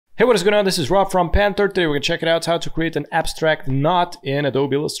Hey, what is going on? This is Rob from Panther. Today we're going to check it out how to create an abstract knot in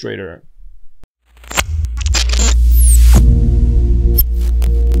Adobe Illustrator.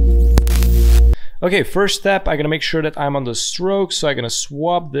 Okay, first step, I'm going to make sure that I'm on the stroke. So I'm going to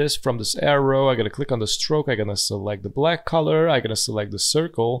swap this from this arrow. I'm going to click on the stroke. I'm going to select the black color. I'm going to select the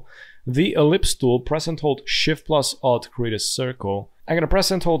circle. The ellipse tool, press and hold Shift plus Alt to create a circle. I'm going to press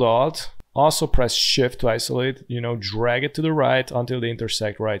and hold Alt. Also press Shift to isolate, drag it to the right until they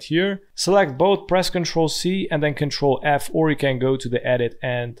intersect right here. Select both, press Ctrl C and then Ctrl F, or you can go to the edit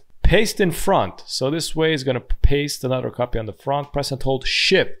and paste in front. So this way it's going to paste another copy on the front. Press and hold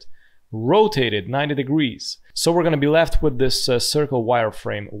Shift, rotate it 90 degrees. So we're going to be left with this circle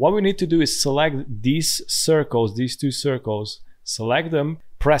wireframe. What we need to do is select these circles, these two circles, select them.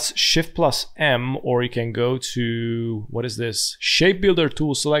 Press Shift plus M, or you can go to, what is this? Shape Builder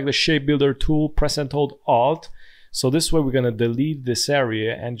tool, select the Shape Builder tool, press and hold Alt. So this way we're gonna delete this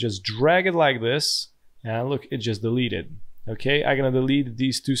area and just drag it like this. And look, it just deleted. Okay, I'm gonna delete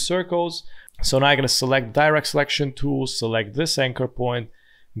these two circles. So now I'm gonna select Direct Selection tool, select this anchor point,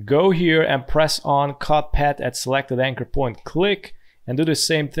 go here and press on Cut Path at selected anchor point, click, and do the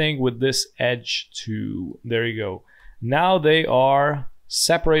same thing with this edge too. There you go. Now they are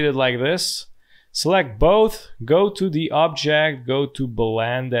separated like this. Select both, go to the object, go to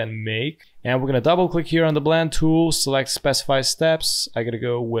blend and make, and we're gonna double click here on the blend tool, select specify steps. I'm gonna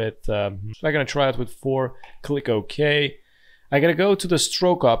go with I'm gonna try it with 4, click OK. I'm gonna go to the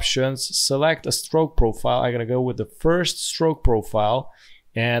stroke options, select a stroke profile. I'm gonna go with the first stroke profile,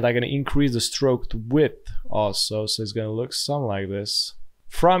 and I'm gonna increase the stroke width also, so it's gonna look something like this.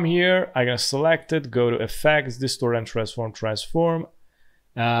 From here I'm gonna select it, go to effects, distort and transform.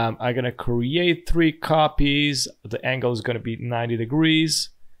 I'm gonna create 3 copies. The angle is gonna be 90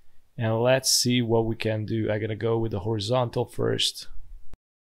 degrees, and let's see what we can do. I'm gonna go with the horizontal first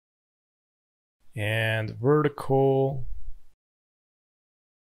and vertical.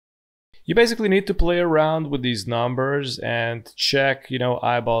 You basically need to play around with these numbers and check,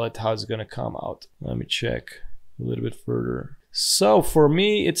 eyeball it, how it's gonna come out. Let me check a little bit further. So for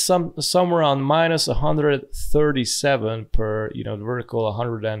me, it's somewhere on minus 137 per, the vertical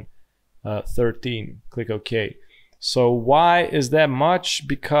 113. Click OK. So why is that much?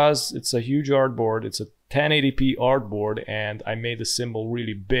 Because it's a huge artboard. It's a 1080p artboard, and I made the symbol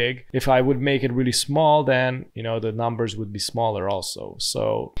really big. If I would make it really small, then the numbers would be smaller also.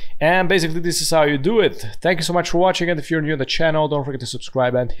 So, and basically this is how you do it. Thank you so much for watching, and if you're new to the channel, don't forget to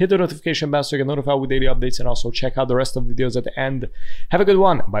subscribe and hit the notification bell so you get notified with daily updates, and also check out the rest of the videos at the end. Have a good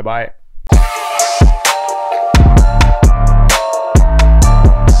one. Bye bye.